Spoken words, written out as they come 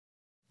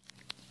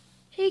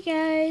Hey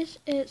guys,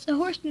 it's the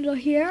Horse Noodle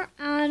here,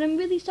 and I'm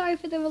really sorry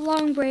for the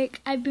long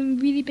break. I've been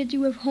really busy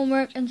with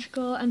homework and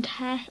school and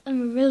tests and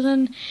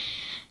revision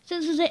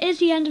since it is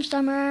the end of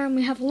summer and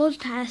we have loads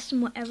of tests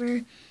and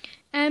whatever.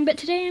 But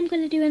today I'm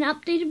going to do an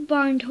updated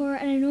barn tour,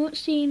 and I know it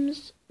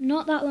seems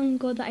not that long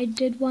ago that I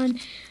did one.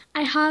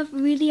 I have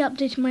really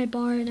updated my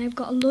barn. I've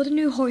got a load of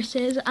new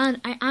horses,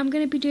 and I am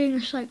going to be doing a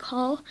schleich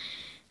haul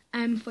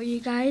for you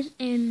guys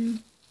in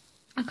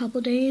a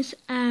couple days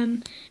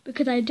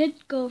because I did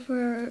go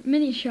for a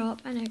mini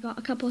shop and I got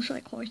a couple of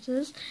schleich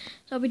horses,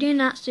 so I'll be doing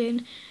that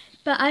soon.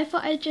 But I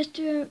thought I'd just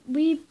do a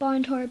wee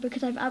barn tour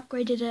because I've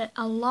upgraded it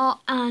a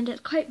lot and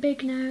it's quite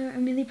big now.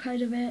 I'm really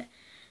proud of it.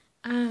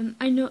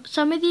 I know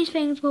some of these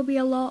things will be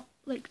a lot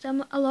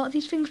of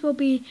these things will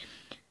be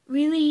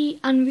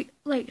really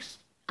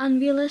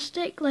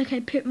unrealistic. Like I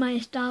put my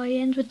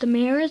stallions with the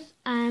mares,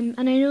 and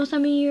I know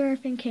some of you are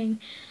thinking,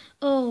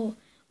 oh,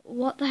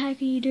 what the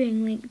heck are you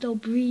doing? Like, they'll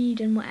breed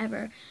and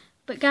whatever.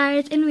 But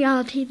guys, in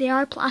reality, they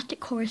are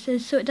plastic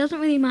horses, so it doesn't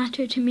really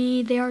matter to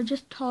me. They are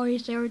just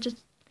toys. They are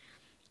just,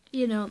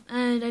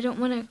 and I don't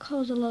want to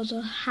cause a lot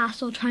of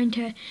hassle trying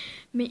to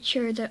make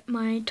sure that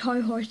my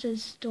toy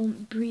horses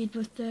don't breed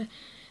with the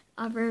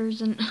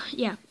others. And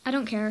yeah, I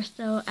don't care.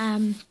 So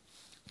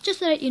just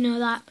to let you know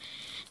that.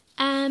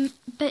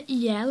 But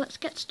yeah, let's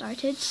get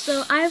started.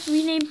 So I've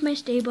renamed my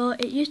stable.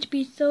 It used to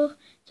be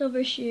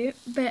Silver Shoe,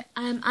 but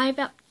I've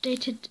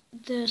updated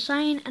the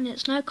sign and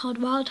it's now called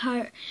Wild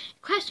Heart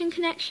Equestrian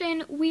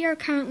Connection. We are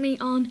currently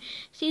on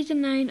season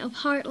 9 of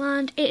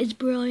Heartland. It is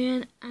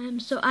brilliant.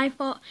 So I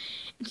thought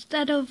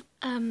instead of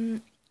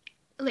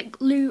like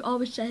Lou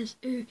always says,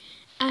 ooh,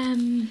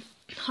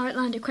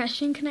 Heartland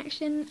Equestrian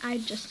Connection, I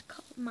just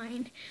call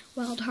mine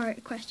Wild Heart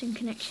Equestrian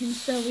Connection.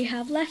 So we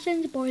have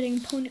lessons, boarding,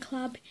 pony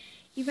club,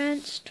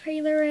 events,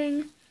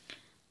 trailering,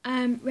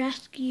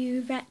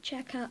 rescue, vet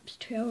checkups,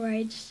 trail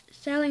rides,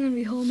 selling and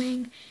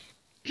rehoming,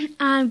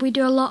 and we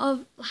do a lot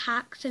of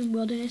hacks and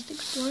wilderness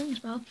exploring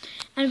as well.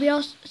 And we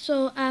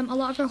also, a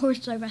lot of our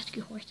horses are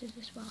rescue horses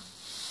as well.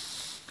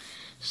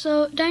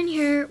 So down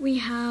here we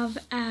have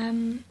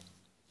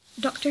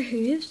Dr.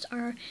 Hooves,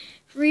 our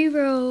free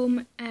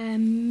roam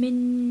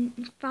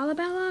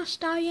Falabella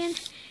stallion.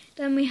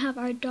 Then we have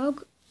our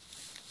dog,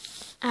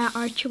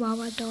 our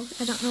Chihuahua dog.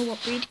 I don't know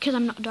what breed because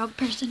I'm not a dog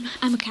person,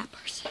 I'm a cat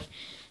person.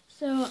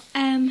 So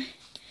then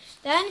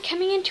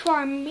coming into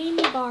our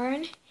mini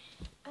barn,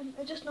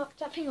 I just knocked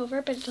that thing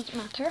over, but it doesn't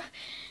matter.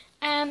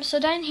 So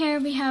down here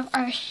we have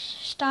our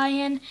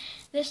stallion.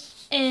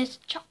 This is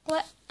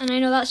Chocolate, and I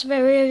know that's a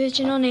very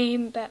original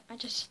name, but I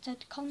just said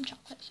to call him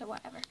Chocolate, so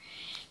whatever.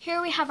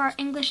 Here we have our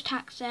English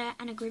taxi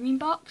and a grooming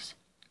box,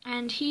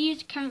 and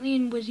he's currently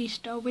in Wizzy's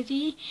stall.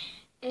 Wizzy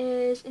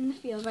is in the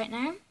field right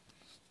now.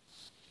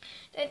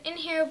 Then in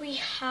here we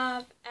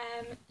have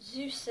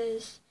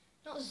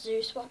not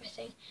Zeus, what am I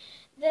saying?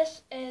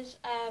 This is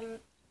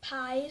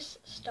Pie's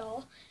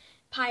stall.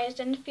 Pie is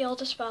in the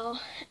field as well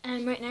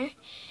right now.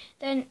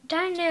 Then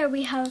down there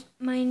we have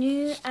my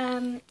new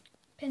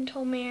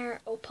Pinto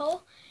mare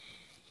Opal.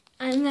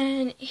 And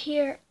then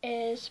here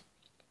is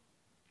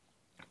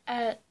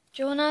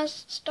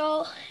Jonah's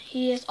stall.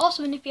 He is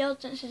also in the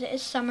field since it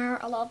is summer.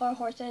 A lot of our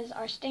horses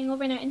are staying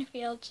overnight in the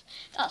fields.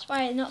 That's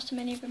why not so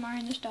many of them are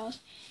in the stalls.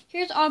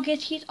 Here's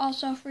August. He's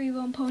also a free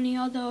roam pony,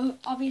 although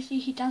obviously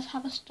he does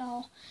have a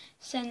stall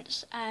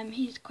since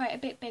he's quite a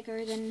bit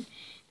bigger than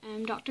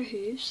Dr.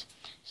 Hooves.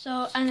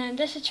 So, and then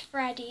this is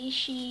Freddie.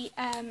 She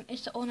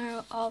is the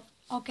owner of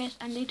August,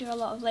 and they do a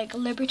lot of like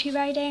liberty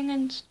riding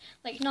and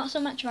like not so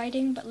much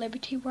riding but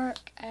liberty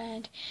work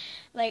and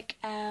like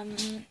oh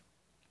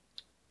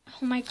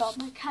my god,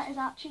 my cat is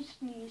actually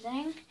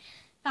sneezing.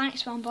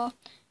 Thanks, Rumble.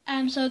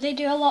 So they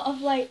do a lot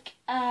of like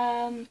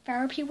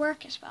therapy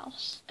work as well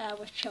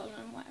with children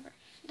and whatever.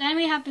 Then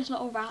we have this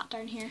little rat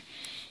down here.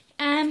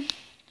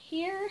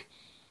 Here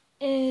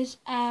is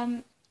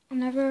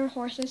another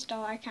horse's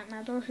stall. I can't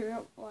remember who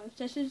it was.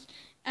 This is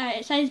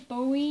it says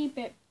Bowie,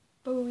 but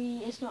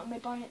Bowie is not in my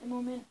barn at the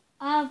moment.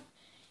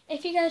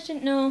 If you guys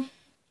didn't know,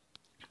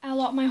 a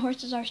lot of my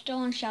horses are still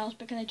on shelves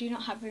because I do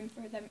not have room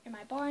for them in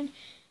my barn,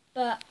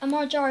 but a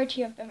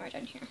majority of them are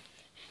down here.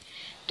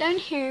 Down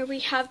here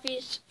we have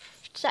these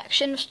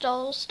section of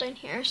stalls down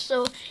here.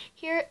 So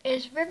here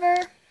is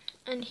River,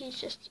 and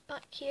he's just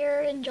back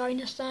here enjoying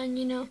the sun,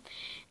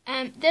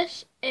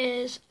 this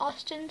is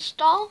Austin's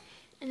stall,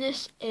 and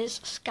this is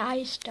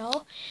Sky's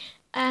stall.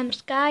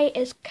 Sky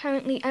is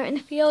currently out in the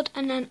field,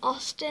 and then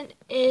Austin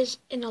is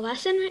in a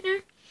lesson right now.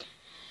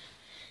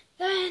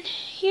 Then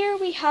here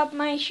we have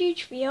my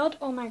huge field.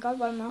 Oh my god,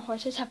 one of my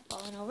horses have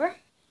fallen over.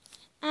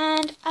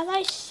 And as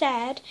I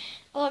said,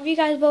 a lot of you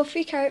guys will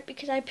freak out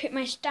because I put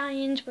my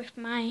stallions with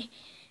my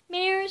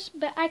mares,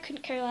 but I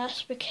couldn't care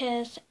less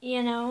because,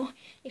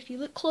 if you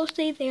look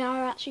closely, they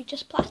are actually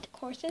just plastic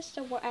horses,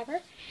 so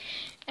whatever.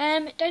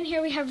 Down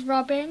here we have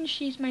Robin.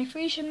 She's my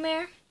Frisian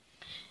mare.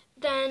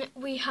 Then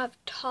we have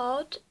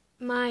Todd,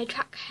 my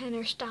track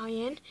henner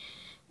stallion.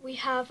 We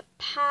have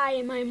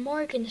Pie, my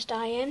Morgan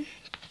stallion.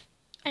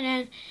 And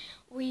then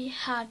we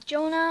have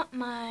Jonah,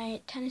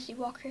 my Tennessee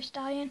Walker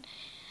stallion.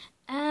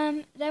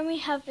 Then we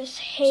have this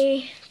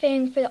hay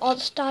thing for all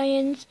the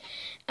stallions.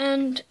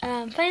 And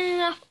funny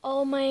enough,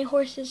 all my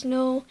horses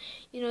know,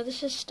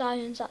 this is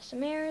stallions, that's the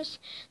mares.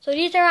 So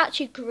these are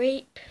actually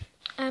grape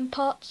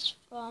pots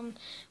from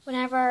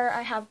whenever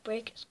I have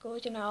break at school,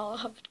 I'll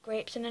have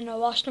grapes and then I'll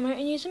wash them out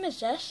and use them as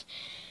this.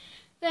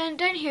 Then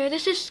down here,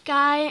 this is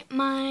Sky,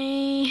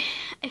 I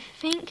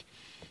think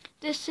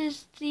this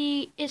is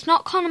it's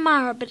not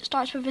Connemara, but it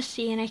starts with a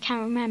C and I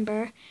can't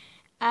remember.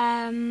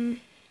 I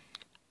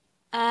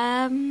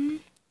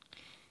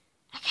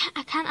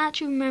can't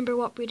actually remember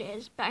what breed it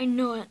is, but I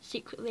know it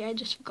secretly, I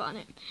just forgotten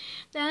it.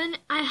 Then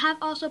I have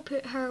also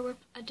put her with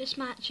a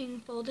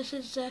dismatching foal. This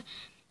is a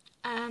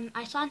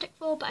Icelandic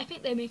foal, but I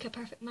think they make a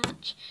perfect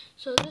match.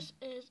 So this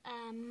is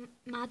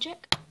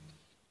Magic.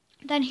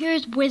 Then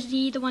here's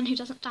Wizzy, the one who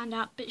doesn't stand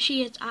up, but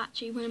she is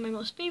actually one of my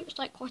most favourite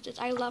like horses.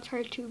 I love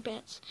her to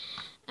bits.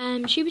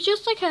 She was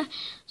just like a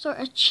sort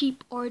of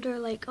cheap order,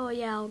 like, oh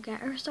yeah, I'll get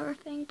her sort of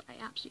thing, but I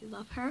absolutely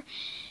love her.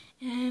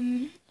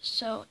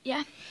 So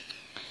yeah.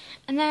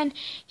 And then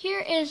here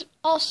is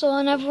also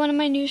another one of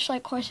my new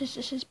Schleich horses.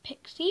 This is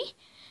Pixie.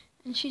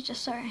 And she's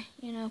just sort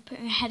of,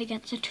 putting her head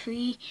against a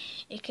tree,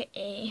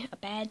 aka a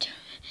bed.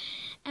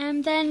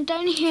 And then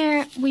down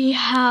here we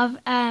have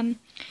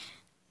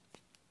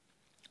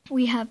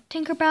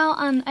Tinkerbell,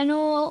 and I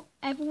know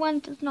everyone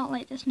does not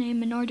like this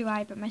name, and nor do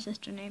I, but my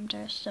sister named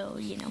her, so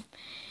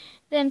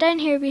Then down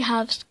here we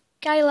have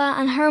Skyla,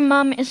 and her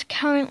mum is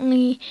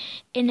currently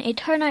in a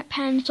turnout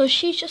pen, so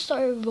she's just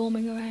sort of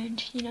roaming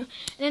around, And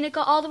then it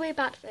got all the way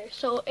back there,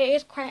 so it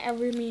is quite a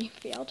roomy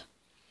field.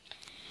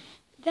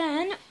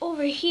 Then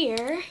over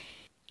here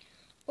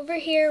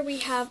we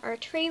have our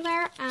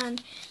trailer,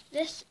 and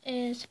this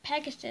is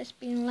Pegasus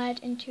being led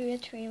into a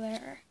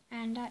trailer,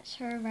 and that's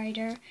her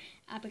rider,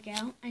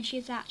 Abigail, and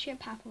she's actually a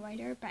papa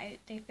rider, but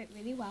they fit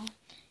really well,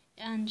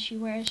 and she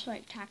wears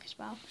like tack as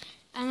well.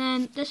 And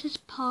then this is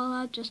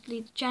Paula,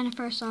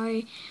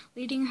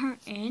 leading her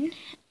in.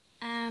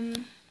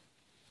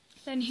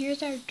 Then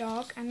here's our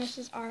dog, and this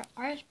is our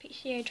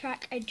RSPCA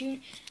track. I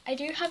do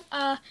have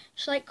a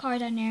Schleich car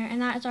down there,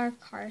 and that is our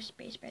car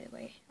space, by the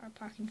way, our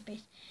parking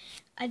space.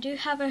 I do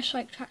have a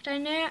Schleich track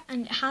down there,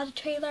 and it has a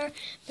trailer,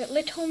 but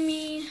little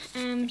me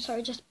sort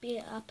of just beat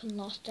it up and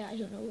lost it. I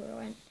don't know where it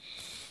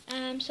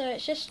went. So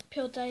it's just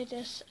pulled out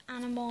this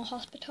animal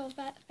hospital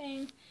vet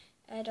thing.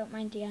 I don't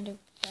mind the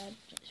underbed,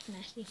 it's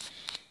messy.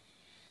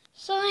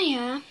 So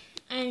yeah,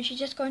 she's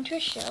just going to a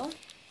show.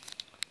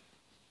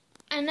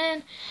 And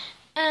then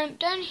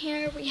down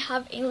here we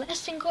have a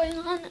lesson going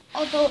on,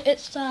 although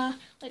it's a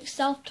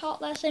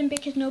self-taught lesson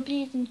because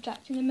nobody is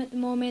instructing them at the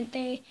moment.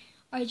 They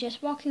are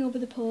just walking over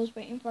the poles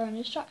waiting for an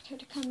instructor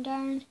to come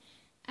down.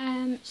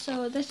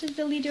 So this is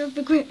the leader of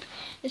the group.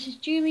 This is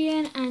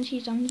Julian, and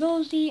he's on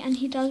Rosie, and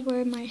he does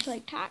wear my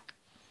Schleich tack.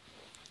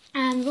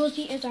 And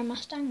Rosie is our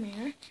Mustang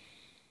mare.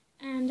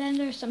 And then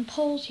there's some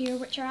poles here,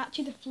 which are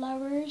actually the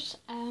flowers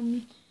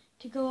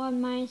to go on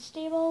my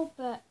stable,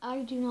 but I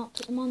do not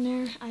put them on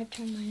there. I've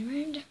turned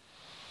mine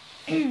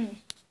around.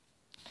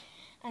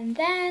 And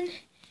then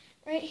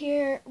right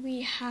here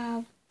we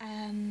have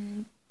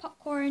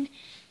Popcorn,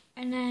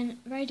 and then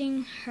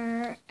riding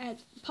her.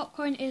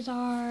 Popcorn is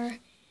our,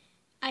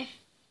 I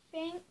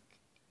think.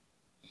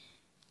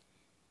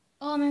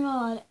 Oh my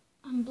god,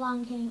 I'm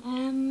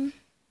blanking.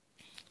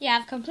 Yeah,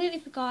 I've completely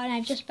forgotten.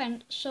 I've just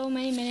spent so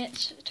many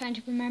minutes trying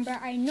to remember.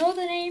 I know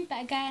the name,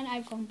 but again,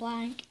 I've gone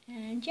blank.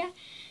 And yeah,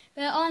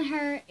 but on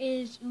her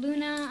is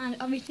Luna, and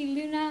obviously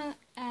Luna,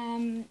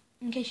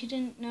 in case you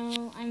didn't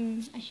know,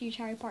 I'm a huge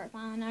Harry Potter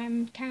fan.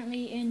 I'm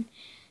currently in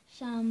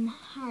some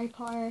Harry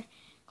Potter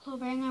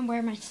clothing. I'm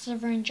wearing my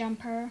Slytherin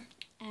jumper.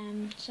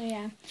 So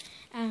yeah,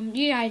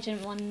 you guys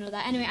didn't want to know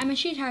that. Anyway, I'm a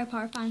huge Harry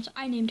Potter fan, so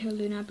I named her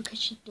Luna because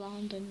she's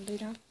blonde and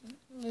Luna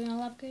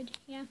Lovegood.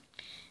 Yeah.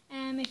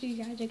 If you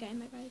guys are getting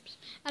my vibes,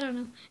 I don't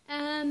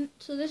know.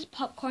 So this is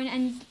Popcorn,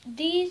 and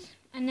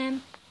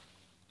then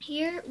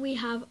here we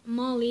have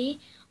Molly,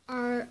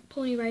 our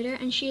pony rider,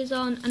 and she is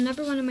on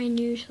another one of my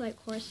new Schleich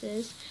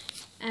horses.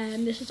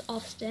 This is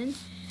Austin,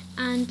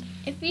 and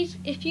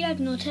if you have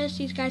noticed,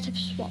 these guys have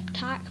swapped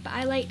tack, but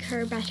I like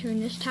her better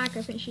in this tack.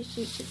 I think she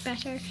suits it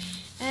better.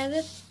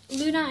 This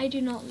Luna I do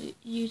not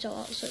use a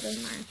lot, so it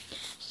doesn't matter.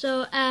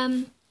 So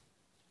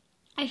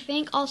I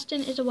think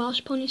Austin is a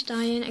Welsh pony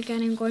stallion.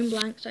 Again, I'm going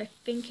blank, so I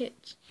think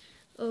it's,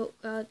 oh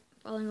god,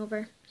 falling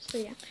over. So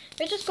yeah,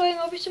 we're just going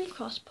over some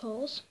cross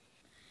poles.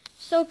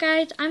 So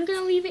guys, I'm going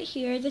to leave it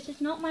here. This is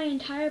not my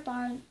entire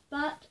barn,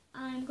 but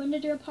I'm going to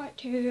do a part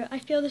 2. I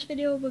feel this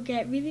video will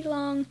get really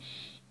long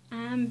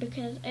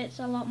because it's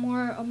a lot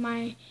more of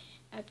my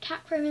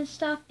tack frame and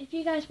stuff. If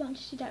you guys want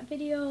to see that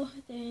video,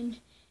 then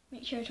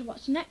make sure to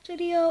watch the next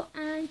video.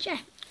 And yeah,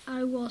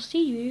 I will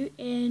see you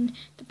in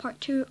the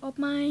part 2 of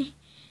my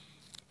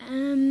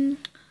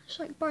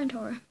Schleich barn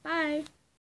tour. Bye!